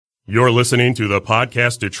You're listening to the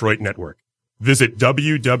Podcast Detroit Network. Visit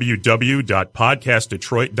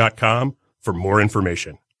www.podcastdetroit.com for more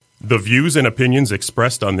information. The views and opinions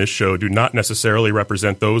expressed on this show do not necessarily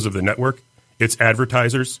represent those of the network, its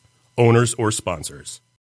advertisers, owners, or sponsors.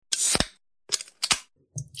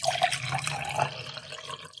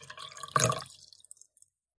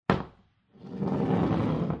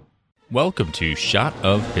 Welcome to Shot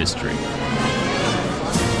of History.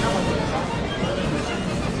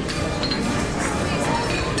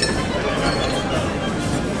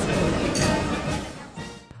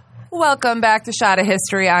 Welcome back to Shot of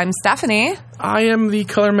History. I'm Stephanie. I am the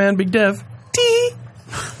color man, Big Dev. T.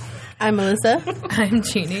 I'm Melissa. I'm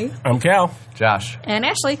Jeannie. I'm Cal. Josh. And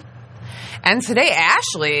Ashley. And today,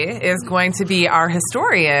 Ashley is going to be our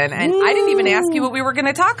historian. And I didn't even ask you what we were going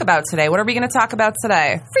to talk about today. What are we going to talk about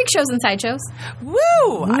today? Freak shows and sideshows. Woo!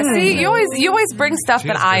 See, you always bring stuff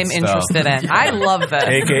that I'm interested in. I love this.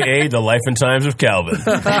 AKA the life and times of Calvin.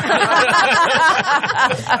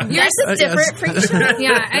 Yours is different freak show.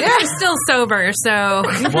 Yeah, and you're still sober, so...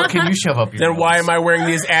 What can you shove up your Then why am I wearing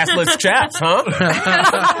these assless chaps, huh?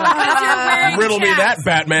 Riddle me that,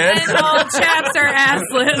 Batman. And all chaps are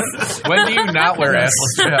assless. When do you not wear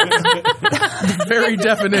assless chaps? The very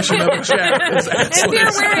definition of a chap is If you're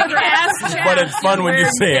assless. wearing ass chaps... But it's fun when you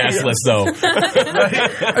say assless, though.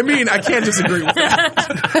 I mean, I can't disagree with that.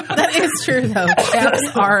 That is true, though. Chaps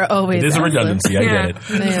are always It is a redundancy, I get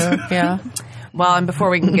it. Yeah. Well, and before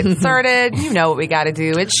we can get started, you know what we got to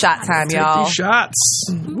do. It's shot time, y'all. These shots.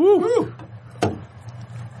 Woo.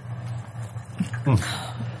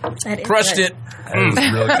 Crushed it.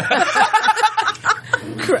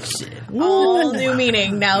 Crushed it. All new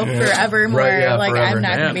meaning now forevermore. Right, yeah, like, forever. I'm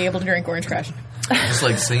not going to be able to drink Orange Crush. Just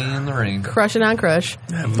like singing in the rain. Crushing on Crush.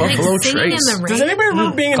 Buffalo singing in Trace. the rain. Does anybody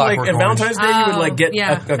remember being like Clockwork at Valentine's Day? You would like get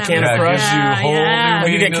a can of Crush. Yeah.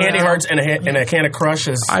 You get candy hearts and a can of Crush.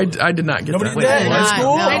 I did not get that. did that? That's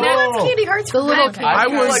cool. I know it's candy hearts. The little I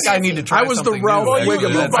candy. feel like I need to try I was the something Ralph new.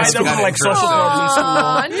 Wiggum. You buy them from like social clubs in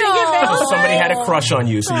school. No. So somebody had a crush on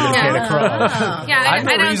you, so you get a can of Crush. Yeah, I'm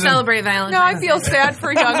the I don't reason- celebrate Valentine's. No, I feel sad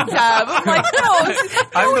for young Deb. I'm like,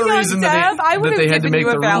 I'm the reason that they had to make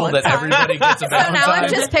the rule that everybody gets a So now I'm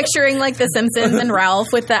Valentine. just picturing like The Simpsons and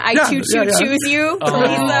Ralph with the I choose you, Lisa.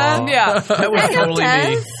 Yeah. That was totally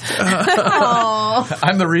me. Oh.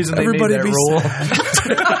 I'm the reason they Everybody made be that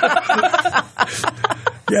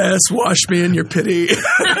rule. Yes, wash me in your pity. I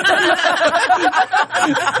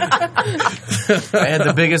had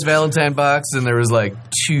the biggest Valentine box, and there was like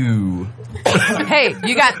 2. Hey,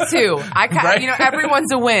 you got 2. Right?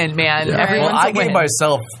 Everyone's a win, man. Yeah. Everyone's Well, I a win. gave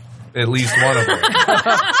myself at least one of them.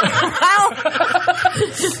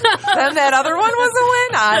 Then that other one was a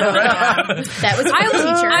win? I don't know. That was my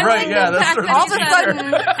teacher. I Right, like yeah, the that's fact right. that All he of a said sudden,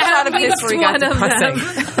 Shot of History got one of depressing.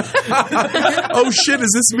 Oh shit,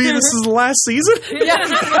 does this mean this is the last season? Yeah.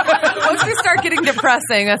 Once we start getting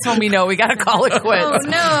depressing, that's when we know we got to call it quits. Oh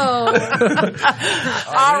no!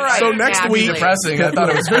 All right. So next Ashley. week- Depressing. I thought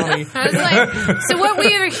it was funny. I was like, so what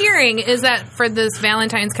we are hearing is that for this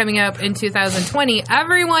Valentine's coming up in 2020,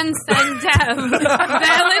 everyone send Dev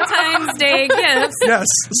Valentine's Day gifts. Yes,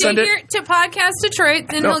 send it. Here to Podcast Detroit,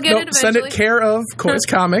 then he'll get it Send eventually. it care of Coy's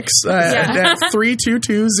Comics at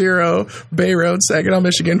 3220 Bay Road, Saginaw,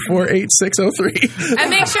 Michigan 48603. And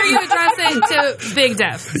make sure you address it to Big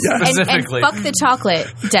Dev. Yes. And Specifically. fuck the chocolate.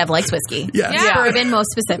 Dev likes whiskey. Yes. Yeah. Bourbon, most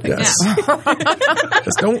specific. Yes.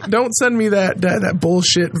 Just don't send me that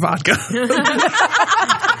bullshit vodka.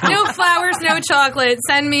 No flowers, no chocolate.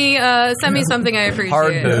 Send me something I appreciate.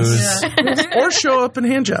 Hard booze. Or show up in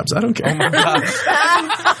hand jobs. I don't care.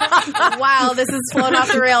 Wow, this is flown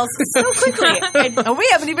off the rails so quickly. And we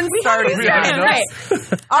haven't even started yet. Right.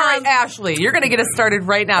 All right, Ashley, you're going to get us started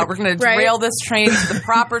right now. We're going to derail this train to the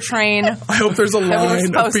proper train. I hope there's a were line of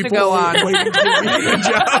supposed to people go on. waiting to give me hand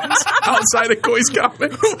jobs outside of Coy's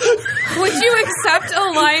Comics. Would you accept a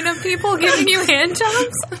line of people giving you hand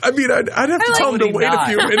jobs? I mean, I'd have to tell them to wait a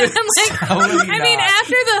few minutes. I mean,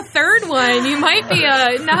 after the third one, you might be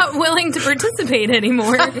not willing to participate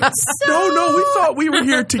anymore. No, we thought we were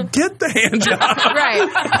here to get the hand job. Right.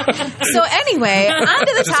 So anyway, on to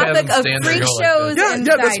the Just have topic them of stand there freak and go like shows Yeah, and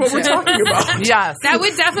that's what we're sideshows. talking about. Yes. That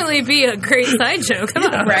would definitely be a great sideshow. Come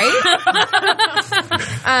on. Right?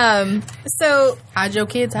 So hide your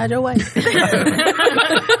kids, hide your wife.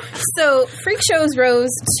 So freak shows rose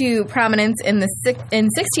to prominence in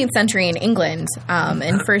 16th century in England,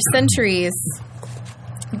 and for centuries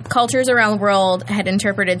cultures around the world had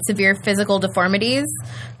interpreted severe physical deformities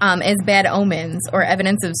as bad omens or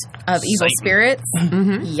evidence of evil spirits.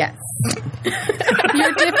 Yes.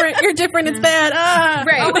 You're different, it's bad.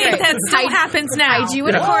 Right. Oh, wait, right. that still happens now. Hide you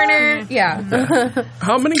in a corner. Yeah.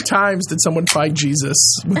 How many times did someone fight Jesus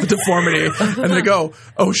with a deformity and they go,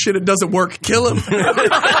 oh shit, it doesn't work, kill him. Hide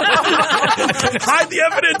the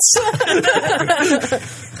evidence.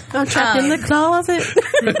 I'm trapped in the closet.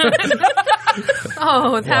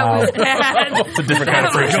 Oh, that was bad. It's a different kind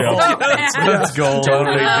of freak show. That's gold.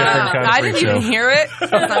 Totally different kind of I freak didn't even show. hear it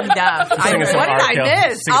because I'm deaf. Singing some What did R. I Kelly-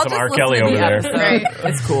 miss? singing I'll some just R. listen Kelly to over the there. episode. Right.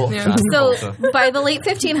 It's cool. So by the late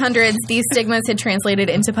 1500s, these stigmas had translated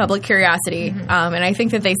into public curiosity, and I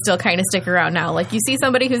think that they still kind of stick around now. Like, you see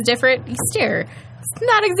somebody who's different, you stare. It's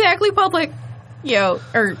not exactly public, or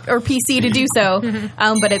PC to do so,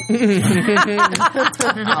 but it.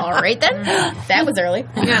 All right then, that was early.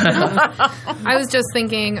 I was just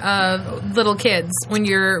thinking of little kids. When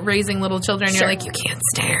you're raising little children, you're Sure. like, you can't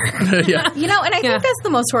stare. You know, and I think that's the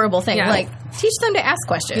most horrible thing. Yeah. Like, teach them to ask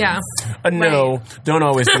questions. Yeah. No, don't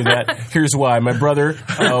always do that. Here's why. My brother,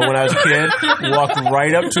 when I was a kid, walked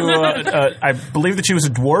right up to I believe that she was a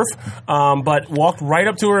dwarf, but walked right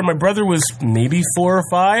up to her, and my brother was maybe 4 or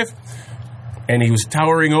 5, and he was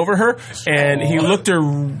towering over her, and he looked her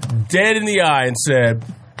dead in the eye and said,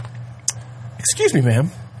 "Excuse me,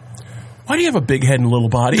 ma'am. Why do you have a big head and a little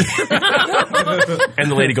body?" And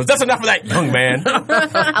the lady goes, "That's enough of that, young man."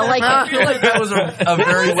 I like I it. feel like that was a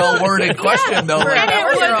very well worded question, though. Like,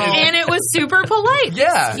 And it was super polite.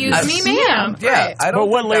 Yeah. Excuse me, ma'am. yeah, I don't But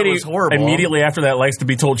what think that lady was horrible. immediately after that likes to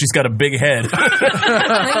be told she's got a big head? Big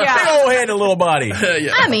old head and a little body.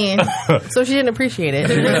 I mean, So she didn't appreciate it.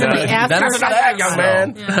 She wasn't the after. That's That young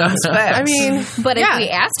man. That's facts. I mean, but if we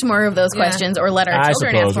asked more of those questions or let our I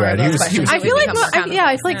children ask suppose, more right. of He those was- he questions, was- I it feel would like become more common.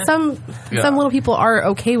 I feel like some little people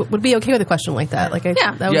would be okay with a question like that. Like,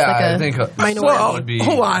 that was Yeah, like I a think minority. Well, would be-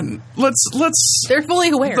 hold on. Let's They're fully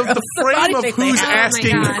aware. the frame of who's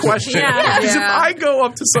asking the gosh. question. Yeah. Because if I go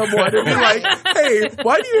up to someone and be like, "Hey,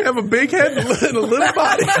 why do you have a big head and a little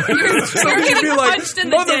body?" Someone should be like, punched in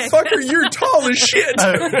the dick. "Motherfucker, you're tall as shit."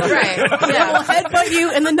 Right. Yeah. Will headbutt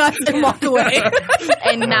you in the nuts and walk away.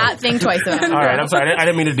 And not think twice about it. All right, I'm sorry. I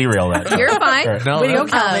didn't mean to derail that. You're fine. No, Way to go,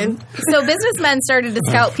 that's- Calvin. So businessmen started to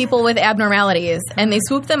scout people with abnormalities, and they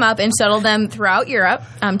swooped them up and shuttled them throughout Europe,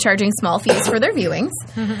 charging small fees for their viewings.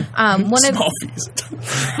 Small fees.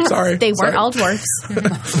 Sorry, They weren't all dwarfs.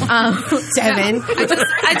 Devin.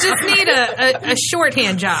 I just need a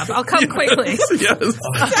shorthand job. I'll come quickly. Yes.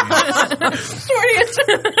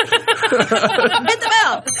 Hit the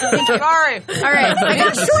bell. Sorry. All right. I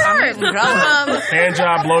got short. Hand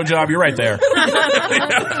job, blow job. You're right there.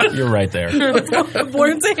 You're right there.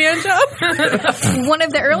 Born's a hand job. One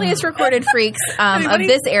of the earliest recorded freaks of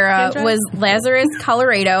this era was Lazarus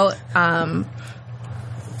Colorado,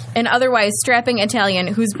 an otherwise strapping Italian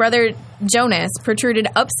whose brother Jonas protruded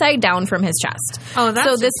upside down from his chest. Oh, that's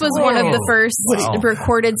So this was one of the first Wow.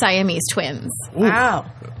 recorded Siamese twins. Wow.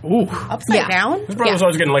 Ooh. Upside down? His brother was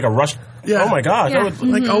always getting like a rush. Yeah. Oh my God. Yeah. That was,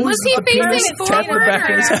 Like, Was he a penis facing tapped forward back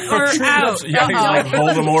in his head. or out? yeah, he's like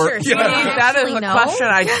Voldemort. Sure. That is a No. question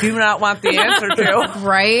I do not want the answer to.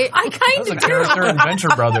 Right? I That kind was a of do. character in Venture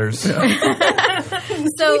Brothers. So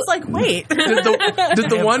He's like, wait. Did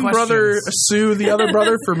the have one brother questions. sue the other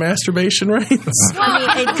brother for masturbation rights?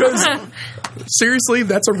 Because seriously,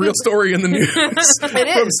 that's a real story in the news. It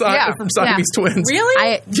is, yeah. From Siamese twins.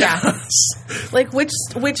 Really? yeah. Like, which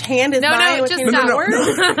hand is No, mine? no, which just hand is stop. yours?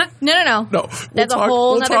 No. No, That's a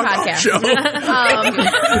whole nother podcast.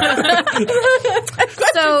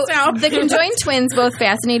 So the conjoined twins both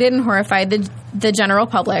fascinated and horrified the general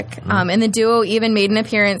public, and the duo even made an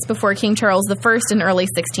appearance before King Charles I in early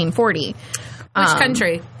 1640. Which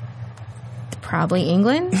country? Probably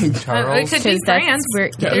England. It could be 'Cause that's France. where-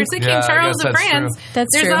 There's the King Yeah, I Charles guess of that's France. true. That's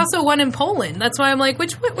There's true. also one in Poland. That's why I'm like,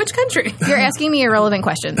 which country? You're asking me irrelevant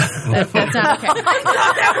questions. That's not okay.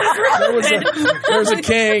 There's a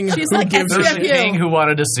king who gives There's a a king who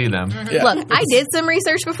wanted to see them. Look, I did some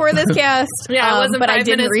research before this cast. Yeah, it wasn't but I 5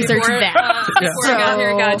 didn't minutes research before, that. before I got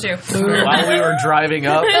here. Got you. While we were driving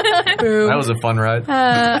up, that was a fun ride.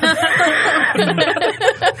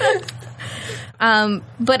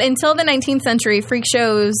 But until the 19th century, freak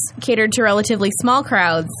shows catered to relatively small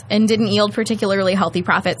crowds and didn't yield particularly healthy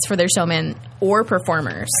profits for their showmen or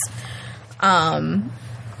performers.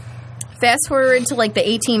 Fast forward to like the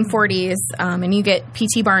 1840s, and you get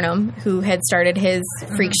P.T. Barnum, who had started his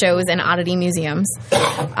freak shows and oddity museums,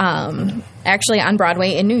 actually on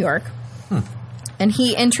Broadway in New York. And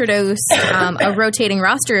he introduced a rotating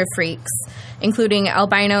roster of freaks including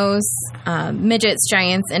albinos, midgets,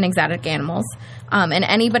 giants, and exotic animals, and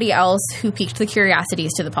anybody else who piqued the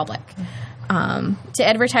curiosities to the public. To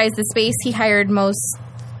advertise the space, he hired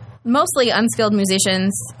mostly unskilled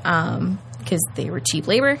musicians because they were cheap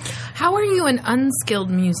labor. How are you an unskilled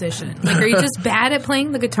musician? Like, are you just bad at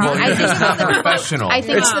playing the guitar? Well, I think it's not professional. I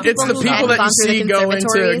think It's the people that you see go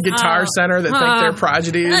into Guitar Center that think they're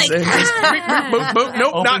prodigies and just boop, boop, boop.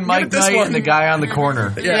 Nope, Open not good mic at this night one. and the guy on the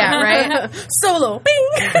corner. Yeah, right? Solo. Bing.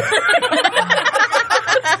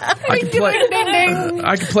 I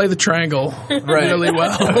could play the triangle really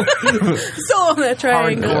well. Solo on that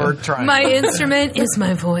triangle. Hardcore triangle. My instrument is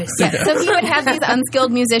my voice. So he would have these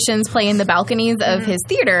unskilled musicians play in the balconies of his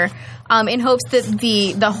theater in hopes that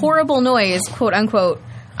the horrible noise, quote unquote,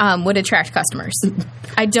 would attract customers.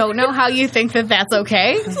 I don't know how you think that that's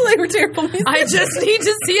okay. They were terrible music. I just need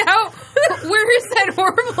to see where is that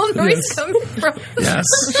horrible noise coming from? Yes.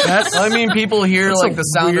 I mean, people hear like the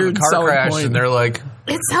sound of a weird car selling crash point. and they're like,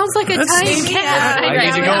 It sounds like a tiny cat. I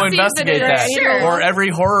need to go investigate that. Sure. Or every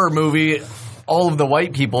horror movie, all of the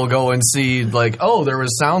white people go and see, like, oh, there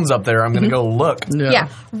was sounds up there. I'm going to go look. Yeah,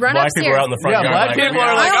 run Black upstairs. people are out in the front Yeah, yard. black like, people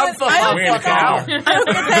are like, I'm the fuck out. I don't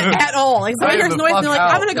get that at all. Like, somebody I am hears the noise and they're like,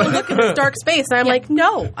 fuck I'm going to go out. look at this dark space. And I'm like,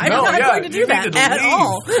 no, I'm not going to do you that need to at leave.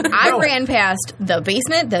 all. I ran past the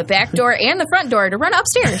basement, the back door, and the front door to run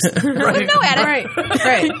upstairs. With no attic.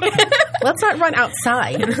 Right. Let's not run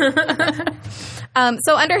outside.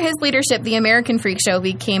 So under his leadership, the American Freak Show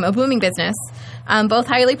became a booming business, both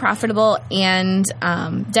highly profitable and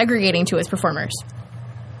degrading to his performers.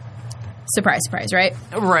 Surprise, surprise, right?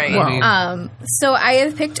 Right. Wow. So I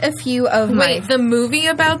have picked a few of Wait, the movie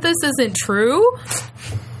about this isn't true?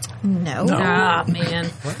 No. Ah, man.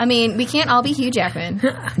 I mean, we can't all be Hugh Jackman.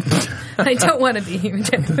 I don't want to be Hugh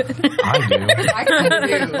Jackman. I do.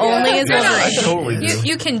 Only as I Wolverine. totally do.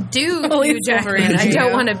 You can do Only Hugh Jackman. I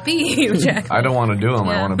don't want to be Hugh Jackman. I don't want to do them.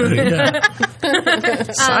 I want to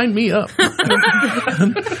be. Sign me up.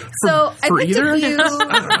 So I for picked either? a few. I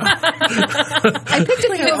picked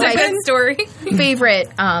a few of It's a good my story.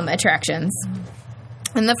 favorite attractions.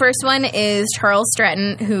 And the first one is Charles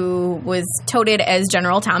Stratton, who was touted as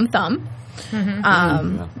General Tom Thumb.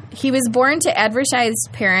 He was born to advertised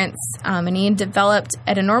parents, and he had developed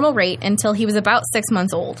at a normal rate until he was about 6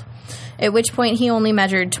 months old, at which point he only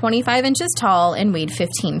measured 25 inches tall and weighed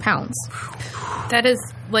 15 pounds. That is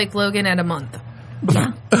like Logan at a month.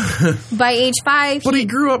 By age 5, But he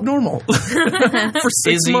grew up normal for 6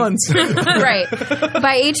 Is he? months. right.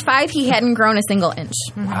 By age 5, he hadn't grown a single inch.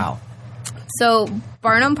 Wow. So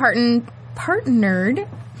Barnum partnered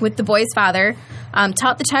with the boy's father,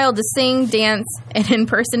 taught the child to sing, dance, and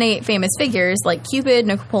impersonate famous figures like Cupid,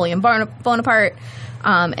 Napoleon Bonaparte,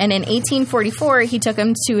 and in 1844 he took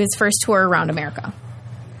him to his first tour around America.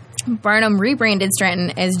 Barnum rebranded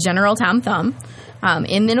Stratton as General Tom Thumb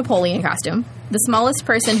in the Napoleon costume, the smallest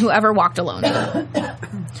person who ever walked alone,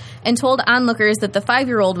 and told onlookers that the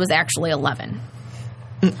 5-year-old was actually 11.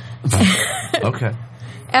 Okay.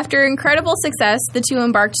 After incredible success, the two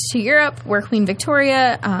embarked to Europe, where Queen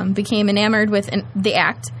Victoria became enamored with the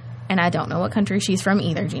act. And I don't know what country she's from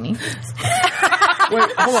either, Jeannie. Wait,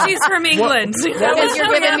 hold on. She's from England. Because you're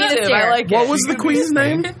giving me the stare. What was the queen's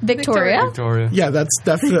name? Victoria. Victoria. Yeah, that's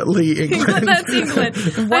definitely England. That's England.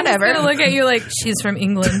 Whatever. I'm just going to look at you like, she's from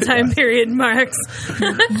England. Time period marks.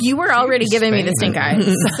 You were already giving me the stink eye.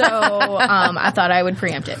 So I thought I would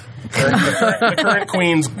preempt it. The current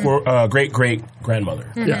queen's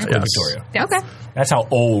great-great-grandmother. Yeah, Queen yes. Victoria. Okay. That's how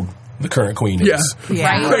old the current queen is.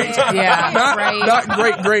 Yeah. Yeah. Yeah.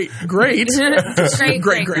 Not great. Great.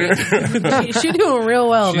 She's doing real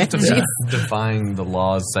well, man. She's defying the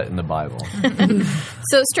laws set in the Bible.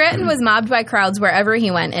 So Stratton was mobbed by crowds wherever he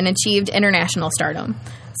went and achieved international stardom.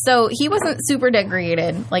 So he wasn't super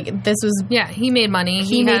degraded. Like, this was... Yeah, he made money.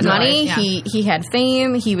 He made had money. Yeah. He had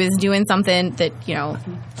fame. He was doing something that, you know,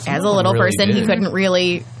 as a little really person, he did. couldn't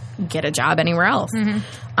really get a job anywhere else.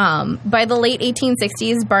 By the late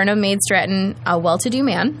 1860s, Barnum made Stratton a well-to-do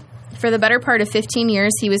man. For the better part of 15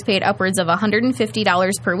 years, he was paid upwards of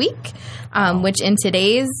 $150 per week, which in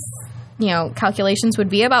today's, calculations would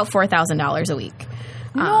be about $4,000 a week.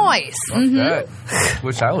 Nice. That.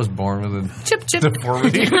 Wish I was born with a Chip, chip.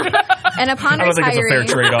 deformity. And upon I don't think it's a fair retiring,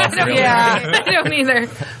 trade-off. really. Yeah, I don't either.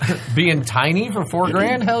 Being tiny for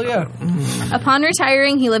 $4,000? Hell yeah. upon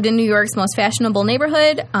retiring, he lived in New York's most fashionable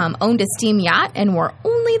neighborhood, owned a steam yacht, and wore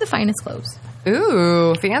only the finest clothes.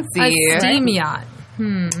 Ooh, fancy. A steam yacht.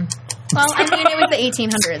 Well, I mean, it was the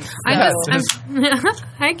 1800s.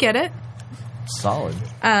 I get it. Solid.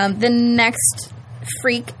 The next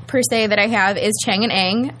freak per se that I have is Chang and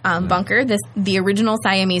Ang Bunker, the original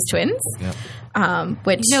Siamese twins. Yep.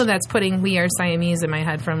 Which that's putting We Are Siamese in my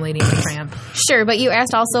head from Lady and the Tramp. Sure, but you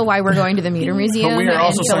asked also why we're going to the Muir Museum But we are in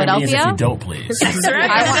also Siamese Philadelphia. if you don't, please.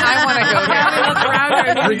 I want to go there. Look around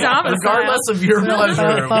our new domicile. Regardless of your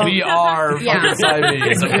pleasure, we are fucking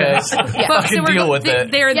Siamese, okay? Fucking deal with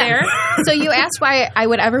it. They're there. So you asked why I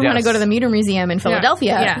would ever want to go to the Muir Museum in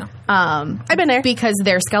Philadelphia. Yeah. I've been there because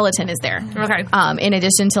their skeleton is there. Okay. In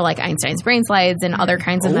addition to like Einstein's brain slides and other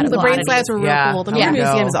kinds of medical The brain oddities. slides were real cool. The Muir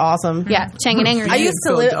Museum is awesome. Yeah, Chang and Ang. I used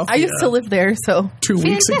to live there, so 2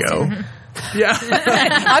 weeks ago. Yeah.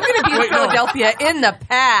 I'm going to be in Philadelphia in the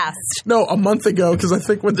past. No, a month ago, because I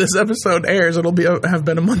think when this episode airs, it'll have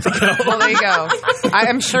been a month ago. Well, there you go.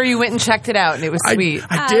 I'm sure you went and checked it out, and it was sweet.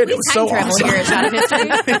 I did. It was so awesome. Here at Shot of History.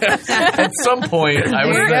 At some point, I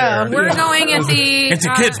was there. We're going at the... It's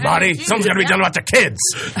the kids, Marty. Something's got to be done about the kids.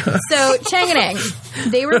 So, Chang and Ang,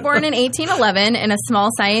 they were born in 1811 in a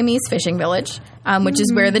small Siamese fishing village, which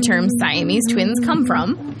is where the term Siamese twins come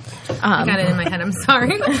from. I got it in my head. I'm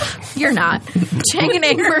sorry. You're not. Chang and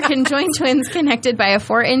Ang were conjoined twins connected by a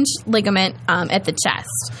 4-inch ligament at the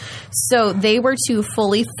chest. So they were two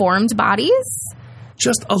fully formed bodies.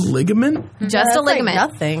 Just a ligament? Just a ligament.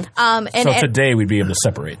 Like nothing. And So today we'd be able to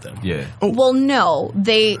separate them. Yeah. Well, no.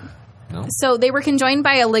 So they were conjoined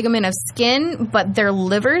by a ligament of skin, but their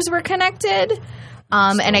livers were connected.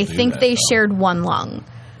 And I think they shared one lung.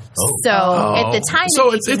 So at the time,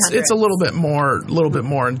 so in it's a little bit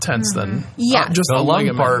more intense than just The a lung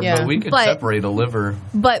ligament. part, Yeah. but we could But- separate a liver.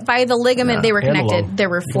 But by the ligament, they were And the connected. lung. There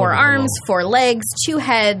were 4 arms, 4 legs, 2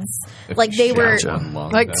 heads. Like they were.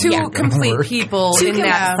 Like two complete people in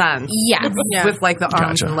that sense. Yes. With like the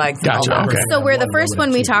arms and legs. and all that. Okay. So where the first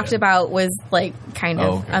one we talked about was like kind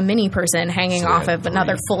of okay. a mini person hanging off of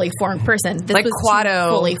another fully formed person. This Like was two Quado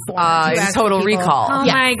fully formed. in Total people. Recall. Oh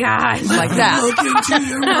Yeah. my gosh. Like that.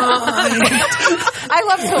 I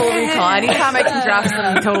love Total Recall. Anytime I can drop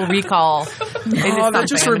some Total Recall into That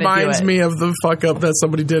just something, I'm gonna do reminds it. me of the fuck up that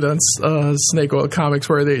somebody did on Snake Oil Comics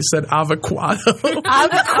where they said avocado.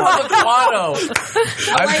 Avocado.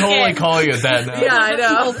 I'm totally calling it that now. Yeah, I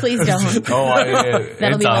know. Oh, please don't.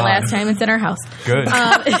 That'll be the last time it's in our house. Good.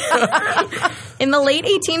 In the late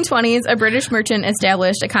 1820s, a British merchant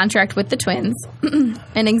established a contract with the twins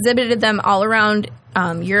and exhibited them all around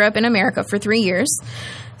Europe and America for 3 years.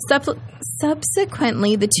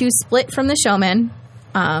 Subsequently, the two split from the showman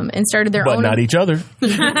and started their But own... not each other.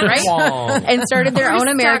 right? And started their own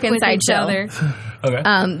American sideshow.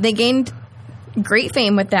 Okay. They gained great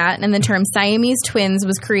fame with that, and the term Siamese twins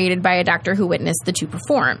was created by a doctor who witnessed the two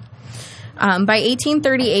perform. By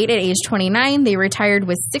 1838, at age 29, they retired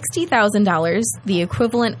with $60,000, the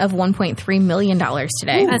equivalent of $1.3 million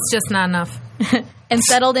today, That's just not enough. and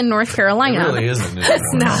settled in North It Carolina. really isn't.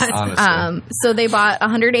 It's not. Honestly. So they bought a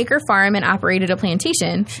 100-acre farm and operated a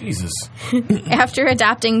plantation. Jesus. After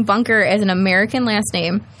adopting Bunker as an American last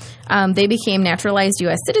name, they became naturalized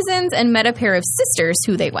U.S. citizens and met a pair of sisters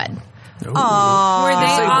who they wed. Were they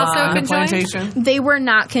also On the conjoined? plantation? They were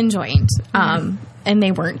not conjoined, and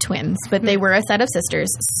they weren't twins, but they were a set of sisters.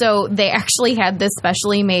 So they actually had this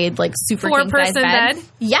specially made, like, super king-size Four-person bed. bed?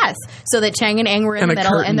 Yes, so that Chang and Ang were in And the a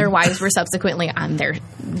middle, curtain. and their wives were subsequently on their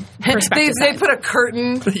They perspective they side. put a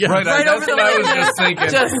curtain Right, right that's over the what I was window. just thinking.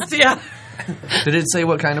 Just yeah. Did it say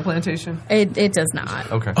what kind of plantation? It does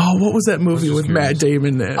not. Okay. Oh, what was that movie with Matt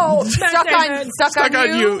Damon in? Oh, stuck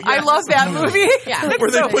on you. I love that movie. Yeah.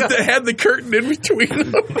 where they had the curtain in between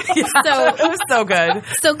them. So It was so good.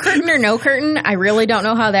 So curtain or no curtain, I really don't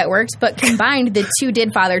know how that worked, but combined, the two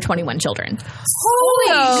did father 21 children.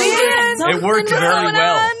 Holy shit. It worked very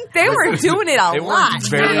well. They were doing it a It lot. worked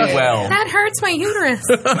very well. That hurts my uterus.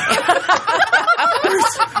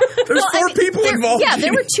 There's 4 people involved. Yeah,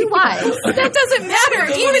 there were 2 wives. That doesn't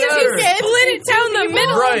matter. Even if you split it down the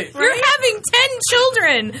middle, Right. you're having 10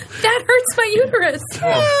 children. That hurts my uterus.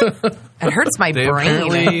 It hurts my They brain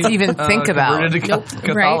apparently to even think about. converted to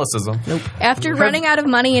Catholicism. After running out of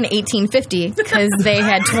money in 1850, because they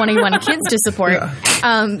had 21 kids to support,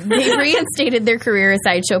 they reinstated their career as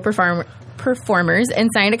sideshow performers and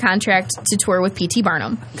signed a contract to tour with P.T.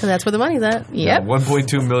 Barnum. Because that's where the money's at. Yep.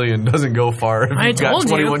 1.2 million doesn't go far if I you've got told you.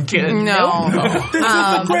 21 kids. No.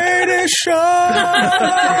 Greatest show!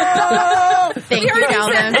 Thank you,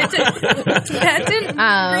 Calvin. That didn't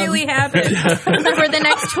really happen. For the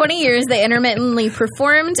next 20 years, they intermittently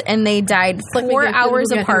performed, and they died 4 hours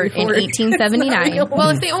apart in 1879. Well,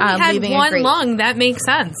 if they only had leaving a one great- lung, that makes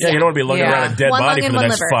sense. Yeah, you don't want to be looking around a dead one body lung for and the one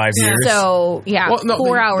next liver. 5 years. So, yeah, Well, no,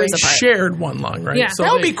 4 hours they apart. shared one lung, right? Yeah. So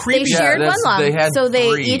That would they- be creepy. They Yeah, shared one that's- lung, they had so they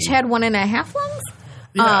 3. each had 1.5 lungs.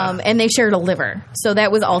 and they shared a liver. So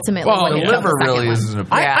that was ultimately Well, what The they killed liver the second really one. isn't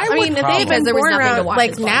a I mean, if they had Because been there was born nothing to around, watch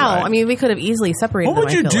like as well. now, Right. I mean, we could have easily separated What would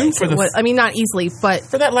them. you I feel do like. for It the would- I mean, not easily, but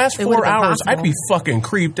for that last it 4 would've been hours? possible. I'd be fucking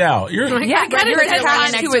creeped out. You're Yeah, got you're a dead body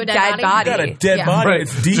attached next to to a a dead dead body. body. got a dead Yeah. body. Right.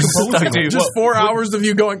 It's decomposing. Just 4 hours of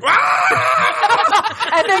you going,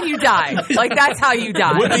 And then you die. Like, that's how you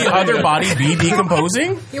die. Would the other body be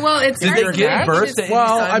decomposing? Well, it's Did hard they to give say. birth to any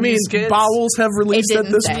well, time I mean, these kids? bowels have released It at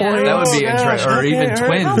didn't this say. point. That would be gosh, interesting. Or even okay.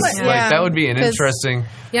 twins. How much- Like, yeah. that would be an 'Cause- interesting...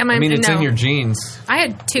 Yeah, I mean, it's in your genes. I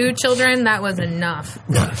had 2 children. That was enough.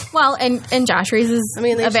 Well, and Josh raises I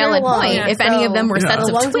mean, they a share valid lungs, point. If any of them were Yeah. sets the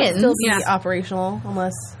of lungs would twins, still be Yeah. operational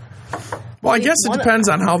unless. Well, I guess it depends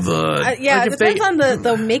on how the. Yeah, like it if depends they, on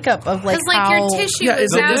the makeup of like Because like how. your tissue Yeah, is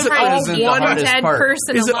is it out all from one- a dead part?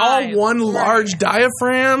 person Is it all alive. one large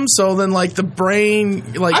diaphragm? So then, like the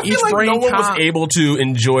brain, like I feel each like brain. no one was able to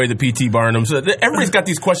enjoy the P.T. Barnum. So everybody's got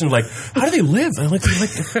these questions like, how do they live? And I'm like,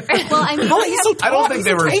 well, I mean, how he's so tall? I don't think he's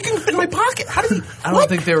they so were- tiny, he can fit in my pocket. How does he? I don't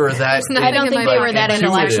think they were that... not- I don't think they were that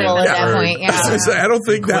intellectual at that point. I was gonna say, I don't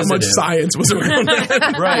think that much Inquisitive. science was around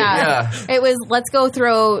that. Right, yeah. It was let's go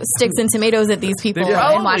throw sticks and tomatoes at these people They and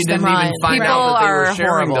probably watch them didn't run. even find People out that they are were sharing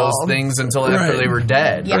horrible. those things until after Right. they were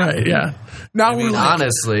dead. Yeah. Right? Yeah. Now I we're mean, like,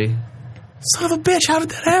 honestly... son of a bitch, how did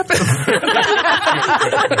that happen?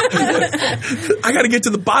 I got to get to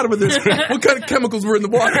the bottom of this. What kind of chemicals were in the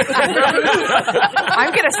water? I'm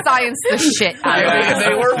going to science the shit out of I it. mean,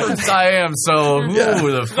 they were from Siam, so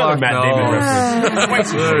who the fuck Matt knows? Damon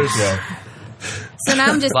reference. So now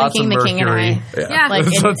I'm just Lots thinking of the king and I. mercury. Yeah. Like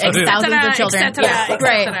That's thousands it. of children. Et cetera, Yeah, et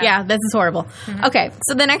right. cetera. Yeah, this is horrible. Okay,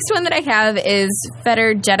 so the next one that I have is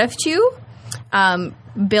Fedor Jedovchu,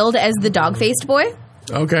 billed as the dog-faced boy.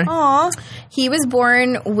 Okay. He was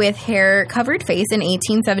born with hair-covered face in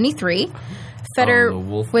 1873. Fedor Oh, the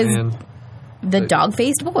wolf was man. the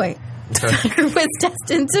dog-faced boy. Okay. Was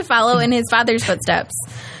destined to follow in his father's footsteps.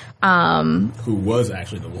 Who was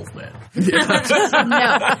actually the Wolfman? No,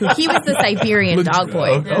 he was the Siberian dog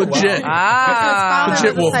boy. Legit. Ah.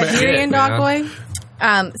 Legit wolf man. Siberian dog boy,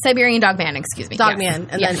 Siberian dog man, excuse me. dog Yes. man,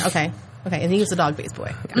 and Yeah. then okay, and he was a dog based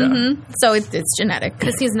boy. So it's genetic.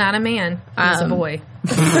 Because he's not a man. He's a boy.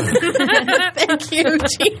 Thank you,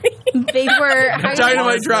 Jeannie. They were highly-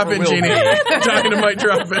 Dynamite drop in, Jeannie. Dynamite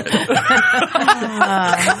drop in.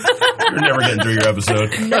 You're never getting through your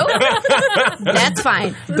episode. That's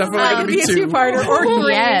fine. Definitely going to be two. two-parter or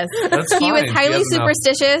three. Yes. That's He was fine. highly He has enough.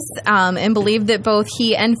 superstitious and believed that both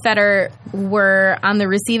he and Fedor were on the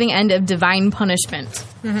receiving end of divine punishment.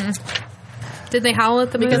 Did they howl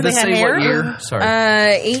at the moon? Because Does they it had say hair? what year? Sorry.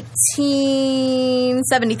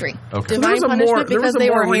 1873. Okay. Divine There was a punishment more, there because was a they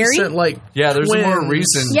more were hairy? recent, like, Yeah, there's a more twins.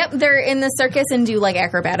 recent... Yep, they're in the circus and do like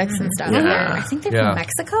acrobatics and stuff. Yeah. I think they're Yeah. from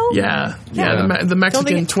Mexico. Yeah, Yeah. the Mexican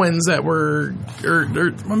think- twins that were, or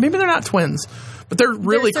well, maybe they're not twins, but they're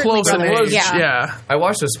really They're certainly close in brothers, age. yeah. Yeah, I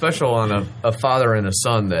watched a special on a father and a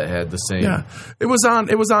son that had the same... yeah. It was on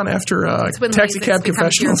after when Taxi Lasix Cab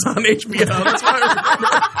becomes Confessionals on HBO. That's why I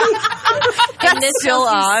That's still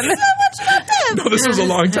on. remember. No, this was a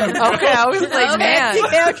long time ago. Okay, I was like, man.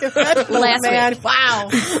 Last Man,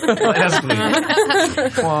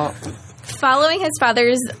 week. wow. Following his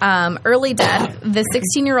father's early death, the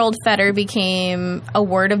 16-year-old Fedor became a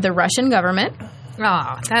ward of the Russian government.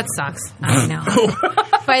 Oh, that sucks. I know.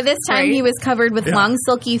 By this time, he was covered with long,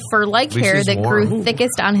 silky, fur-like least hair he's that warm. grew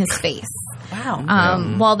thickest on his face.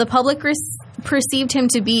 Wow. While the public perceived him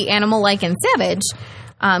to be animal-like and savage,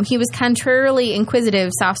 he was contrarily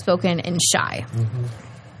inquisitive, soft-spoken, and shy.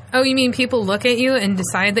 Oh, you mean people look at you and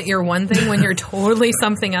decide that you're one thing when you're totally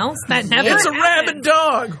something else? That never It's a happens. rabid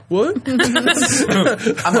dog. What?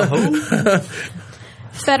 I'm a hoe.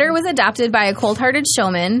 Fedor was adopted by a cold-hearted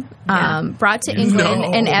showman, brought to England,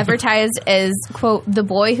 No. and advertised as, quote, the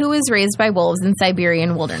boy who was raised by wolves in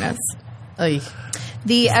Siberian wilderness. Oy.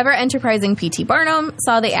 The ever-enterprising P.T. Barnum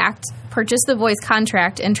saw the act, purchased the boy's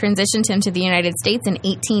contract, and transitioned him to the United States in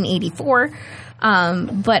 1884.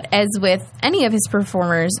 But as with any of his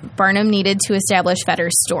performers, Barnum needed to establish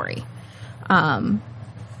Fedor's story.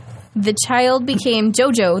 The child became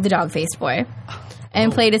Jojo, the dog-faced boy,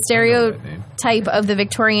 and played a stereotype of the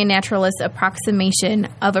Victorian naturalist approximation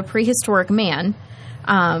of a prehistoric man.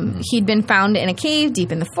 He'd been found in a cave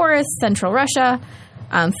deep in the forest, central Russia,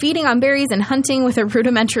 feeding on berries and hunting with a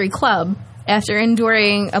rudimentary club. After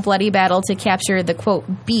enduring a bloody battle to capture the,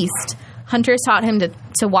 quote, beast, hunters taught him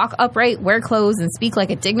to walk upright, wear clothes, and speak like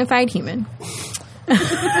a dignified human.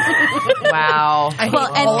 Wow.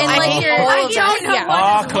 Well, and like your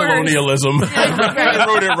colonialism. I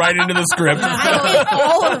wrote it right into the script.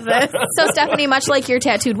 all of this. So Stephanie, much like your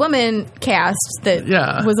Tattooed Woman cast that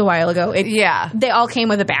was a while ago, they all came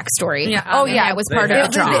with a backstory. Yeah. Oh, yeah. It was part of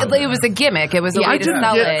the draw. It was a gimmick. It was a way to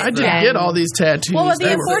sell it. I didn't get all these tattoos. Well, the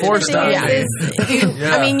they were forced on unfortunate thing is,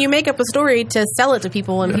 I mean, you make up a story to sell it to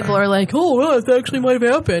people, and people are like, "Oh, well, that actually might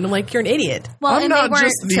have happened." I'm like, "You're an idiot." Well, I'm and not they weren't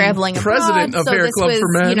just the traveling president abroad, of so Hair this Club was, for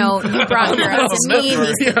Men. you know, you brought your own to me.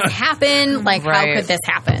 These things happen. Like, how Right. could this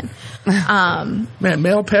happen? Man,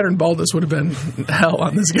 male pattern baldness would have been hell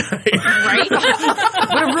on this guy. Right? Would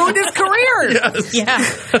have ruined his career. Yes.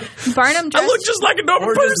 Yeah. Barnum I dressed, look just like a normal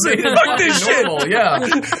Or just person. made it Fuck this shit. normal,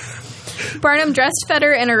 yeah. Barnum dressed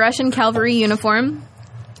Feder in a Russian cavalry uniform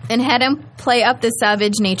and had him play up this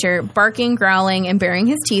savage nature, barking, growling, and baring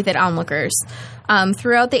his teeth at onlookers.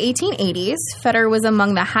 Throughout the 1880s, Feder was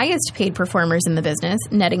among the highest paid performers in the business,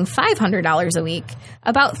 netting $500 a week,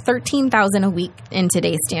 about $13,000 a week in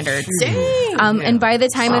today's standards. And by the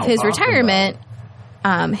time of his retirement,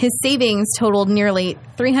 his savings totaled nearly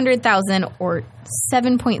 $300,000 or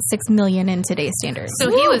 $7.6 million in today's standards. So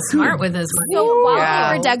he was smart with his money. So while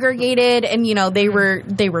Yeah. they were degraded, and you know they were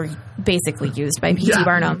basically used by P.T. Yeah.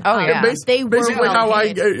 Barnum. Oh, yeah. They were Basically well how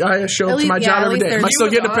paid. I show up At to my least- job yeah, every at day. least Am I there's- still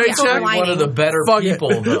getting a Yeah. paycheck? One of the better Fuck it.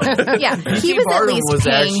 people, though. Yeah, he P.T. was at Barnum least was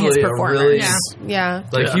paying his actually a performers. really Yeah.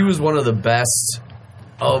 like he was one of the best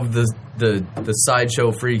of the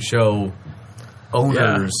sideshow freak show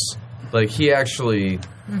owners. Like he actually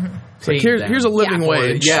paid them. Here's a living for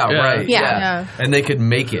wage. it. Yeah, right. Yeah. Yeah. And they could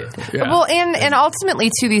make it. Yeah. Well, and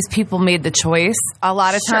ultimately, too, these people made the choice a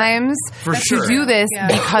lot of times For sure. to do this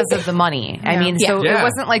because of the money. I mean, so Yeah. it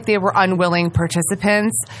wasn't like they were unwilling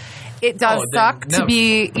participants. It does Oh, they suck to never-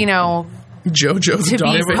 be, you know, JoJo's to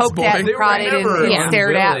dog be face poked boy. at and They were prodded never and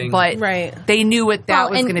stared at, unwilling. but Right. they knew that Well,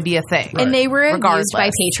 was and- going to be a thing. And they were Regardless. abused by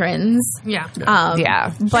patrons. Yeah.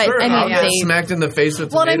 Yeah. But Sure, I I'll mean, get they smacked in the face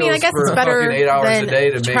with Well, I tomatoes mean, I guess for it's better fucking 8 hours than a day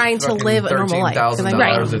to make trying to fucking live a normal life. 'Cause I mean,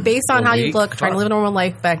 $13,000 based on a how you week. look, trying to live a normal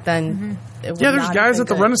life back then. Mm-hmm. it would Yeah, there's not guys have at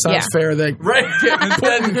the been good. Renaissance Fair that Right,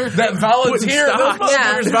 that volunteer. Those stocks.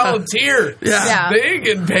 motherfuckers volunteer. Yeah. They ain't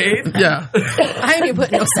getting paid. yeah. I ain't even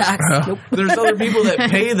putting no socks. Nope. There's other people that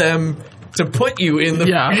pay them to put you in the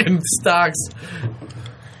Yeah. fucking stocks.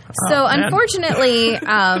 So, unfortunately,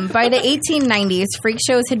 by the 1890s, freak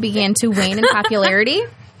shows had began to wane in popularity,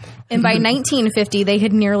 and by 1950, they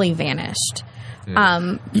had nearly vanished.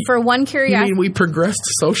 For one You curiosity, mean we progressed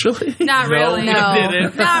socially? Not really. No. we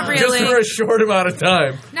didn't. Not really. Just for a short amount of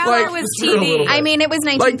time. Now Like, there was just for a little TV. bit. I mean, it was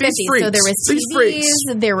Like 1950, these so there was freaks. These freaks.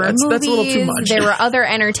 TVs, there were That's a movies, little too much. there were other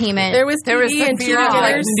entertainment. There was the and fear of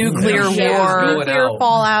like nuclear Yeah. war. Going nuclear out.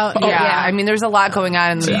 fallout. Yeah, I mean, there's a lot going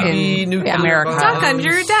on TV, in nuclear America. bombs. Duck under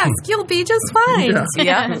your desk. You'll be just fine. Yeah.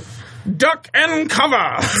 Yeah. Duck and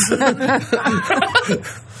cover.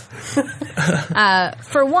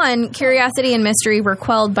 For one, curiosity and mystery were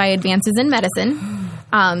quelled by advances in medicine.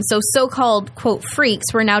 So-called, quote,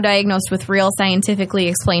 freaks were now diagnosed with real scientifically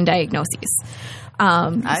explained diagnoses.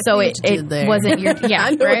 So see it, what you did there. wasn't your, yeah,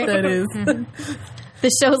 I know right? what that is. The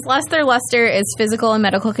shows lost their luster as physical and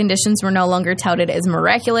medical conditions were no longer touted as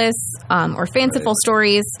miraculous or fanciful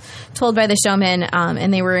stories told by the showmen,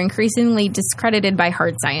 and they were increasingly discredited by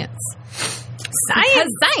hard science.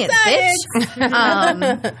 Science,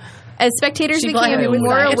 bitch! As spectators blinded became with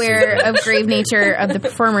more science. aware of grave nature of the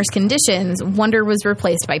performers' conditions, wonder was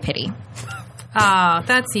replaced by pity. Oh,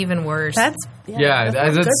 that's even worse. That's Yeah,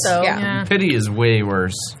 that's good though. Yeah. Pity is way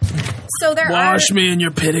worse. So there Wash me in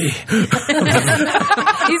your pity. He's going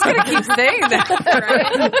to keep saying that.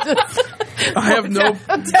 I have no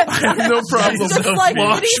problem. like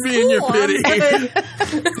Wash pity's me in your cool. pity.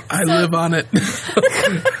 I live on it.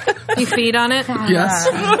 You feed on it? Yes.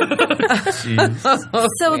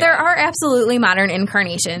 So there are absolutely modern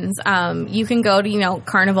incarnations. You can go to,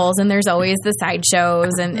 carnivals, and there's always the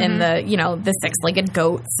sideshows and the, the six-legged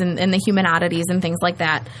goats and the human oddities and things like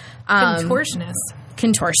that.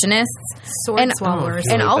 Contortionists. Sword swallowers.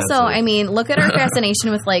 And like also, that's it. I mean, look at our fascination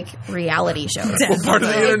with, reality shows. What part of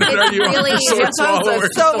the internet are you really- on? Sword swallowers.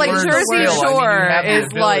 So, like, word Jersey swallow. I mean, you Shore have the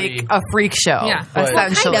is like ability. a freak show, Yeah.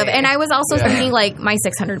 essentially. Kind of. And I was also thinking, My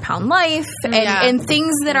 600-Pound Life and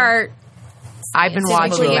things that are I've been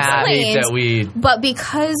watching Typically that. I hate explained. that we But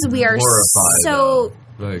because we are glorify so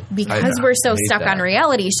like, because I we're so hate stuck that. on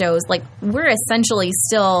reality shows, we're essentially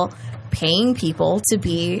still paying people to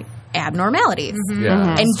be abnormalities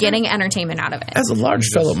Yeah. and getting entertainment out of it. As a large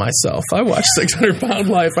fellow myself, I watch 600-Pound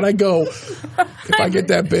Life, and I go, if I get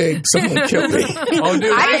that big, someone will kill me. Oh,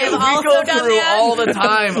 dude, I have we also go done through that. all the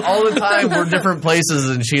time. All the time, we're different places,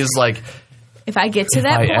 and she's like, If I get to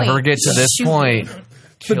that point, I ever get to this point,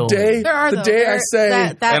 The day I say,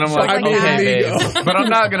 that and I'm like, okay, babe, but I'm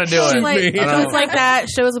not gonna do it. Shows like that,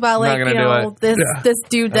 shows about like this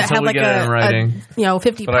dude that Until had like a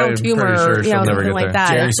 50-pound tumor, sure something like that.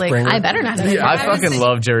 Jerry It's like, Springer. I better not. Do I fucking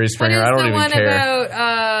love Jerry Springer. I don't even care.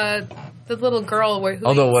 About the little girl who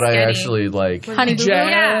Although what skinny. I actually like, Honey Boo Boo.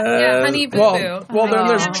 Yeah, Honey Boo Boo. Well, then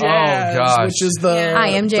there's Jazz, gosh. which is the I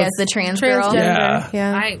am Jazz, the trans girl. Yeah.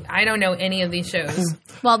 I don't know any of these shows.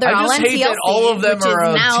 Well, they're I all just on hate TLC, that all of them which is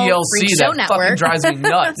are now TLC. Freak Show That fucking Network. drives me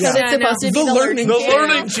nuts. Because it's supposed to be The Learning The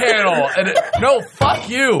Learning Channel. And no, fuck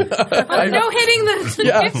you. No hitting the.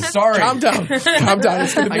 Yeah. Sorry. Calm down. Calm down.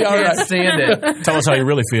 It's going to I be all can't right. stand it. Tell us how you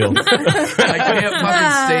really feel. I can't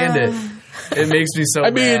fucking stand it. It makes me so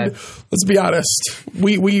I mean, mad. let's be honest.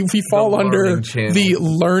 We fall under Learning Channel. the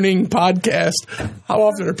learning podcast. How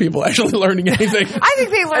often are people actually learning anything? I think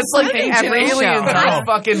they learn It's like something ancient every aliens show. on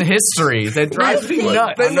fucking history. That drives me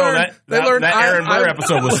nuts. I know that learned Aaron Burr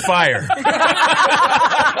episode was fire.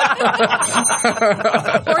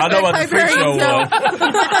 I know about the freak show.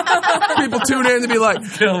 People tune in to be like,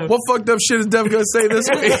 what fucked up shit is Dev going to say this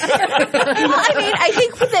week? I mean, I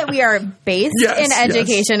think that we are based in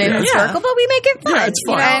education and historical, but we make it fun. Yeah, it's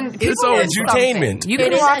fun. And It's people always edutainment. You It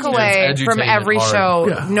can is walk edutainment. away It's from edutainment every hard. show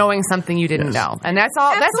Yeah. knowing something you didn't know, and that's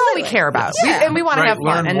all. That's all we care about. And we want to Right, have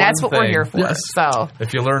fun, learn and that's one what we're thing. here for. Yes. So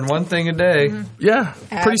If you learn one thing a day, Yeah.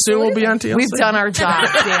 Pretty soon we'll be on TLC. we've done our job.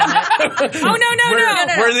 Damn it. Oh no!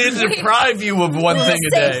 where they deprive you of one thing a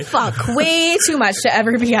day. Say fuck way too much to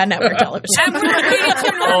ever be on network television.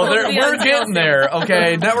 Oh, we're getting there.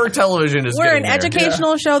 Okay, network television is. we're an getting there.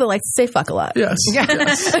 educational show that likes to say fuck a lot. Yes.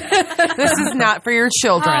 This is not for your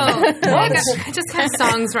children. I just have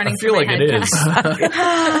songs running I feel through like my it head. is.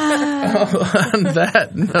 On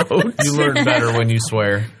that note, You learn better when you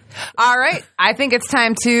swear. All right, I think it's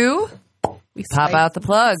time to pop out the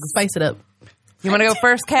plugs. Spice it up. You want to go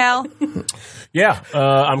first, Cal? Yeah,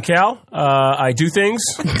 I'm Cal. I do things.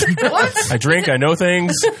 I drink. I know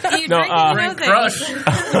things. You drink and you know things.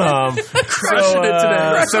 crushing it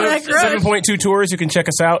today. 7.2 Tours. You can check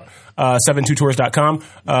us out. 72tours.com.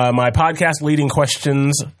 My podcast, Leading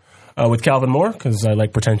Questions. With Calvin Moore, because I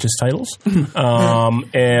like pretentious titles.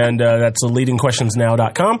 And that's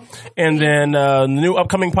leadingquestionsnow.com. And then the new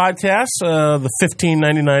upcoming podcast, the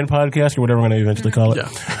 $15.99 podcast, or whatever we're going to eventually call it,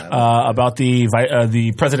 about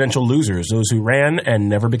the presidential losers, those who ran and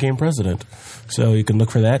never became president. So you can look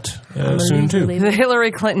for that soon, too. The Hillary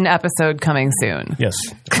Clinton episode coming soon. Yes.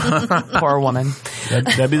 Poor woman.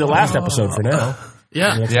 That'd be the last episode for now.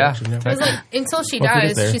 Yeah. Yeah. It was like, until she Well, if we dies,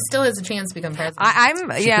 get there. she still has a chance to become president.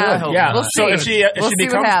 Yeah. We'll So see. if she We'll see what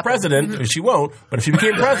becomes happens. president, she won't, but if she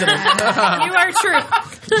became president, You are true.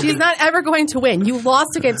 She's not ever going to win. You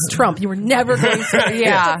lost against Trump. You were never going to.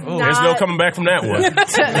 Yeah. there's no coming back from that one. It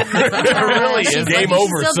really is. Game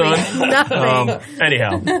over, son.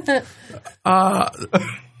 Anyhow.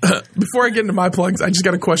 Before I get into my plugs, I just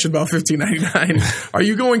got a question about $15.99. Are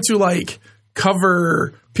you going to like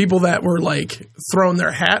cover people that were like throwing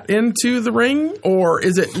their hat into the ring, or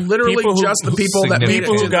is it literally People who- just the people that made it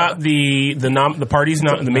People to who got the party's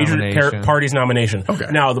the major Nomination. party's nomination. Okay.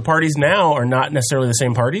 Now the parties now are not necessarily the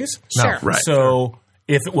same parties. Sure. Right. So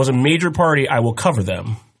if it was a major party, I will cover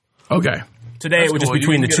them. Okay. Today it would just cool. be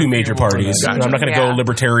between You the can two get a major few more of parties. that. I'm not going to Yeah. go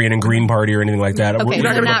Libertarian and Green Party or anything like that. Okay, We're so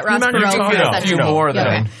gonna- not Ross you're not gonna Perot. talk Get a That's few right. more Yeah.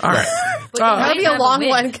 then. All right. That'll be a long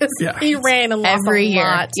one because he ran and lost Every a year.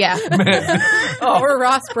 lot. Yeah. Or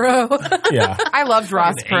Ross Perot. Yeah. I loved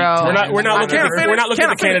Ross Perot. We're not looking at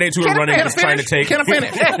the candidates who are running and trying to take. Can I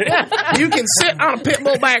finish? You can sit on a pit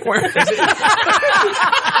bull backwards.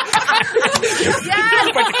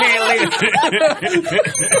 But you can't leave.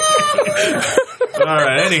 All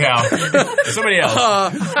right. Anyhow, somebody else.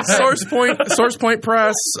 Source Point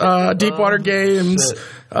Press, Deepwater Games,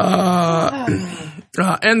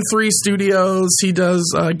 N3 Studios. He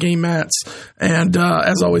does game mats, and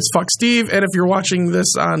as always, fuck Steve. And if you're watching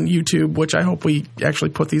this on YouTube, which I hope we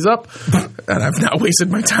actually put these up, and I've not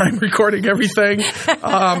wasted my time recording everything,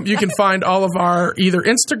 you can find all of our either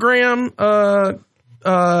Instagram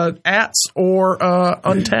ats or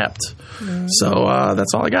Untapped. So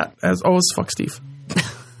that's all I got. As always, fuck Steve.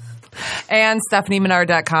 And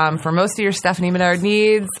StephanieMenard.com for most of your Stephanie Menard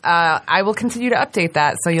needs. I will continue to update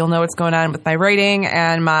that so you'll know what's going on with my writing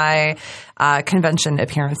and my convention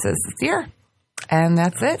appearances this year. And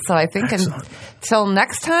that's it. So I think until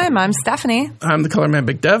next time, I'm Stephanie. I'm the Color Man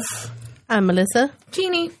Big Dev. I'm Melissa.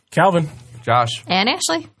 Jeannie. Calvin. Josh. And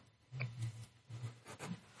Ashley.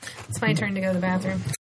 It's my turn to go to the bathroom.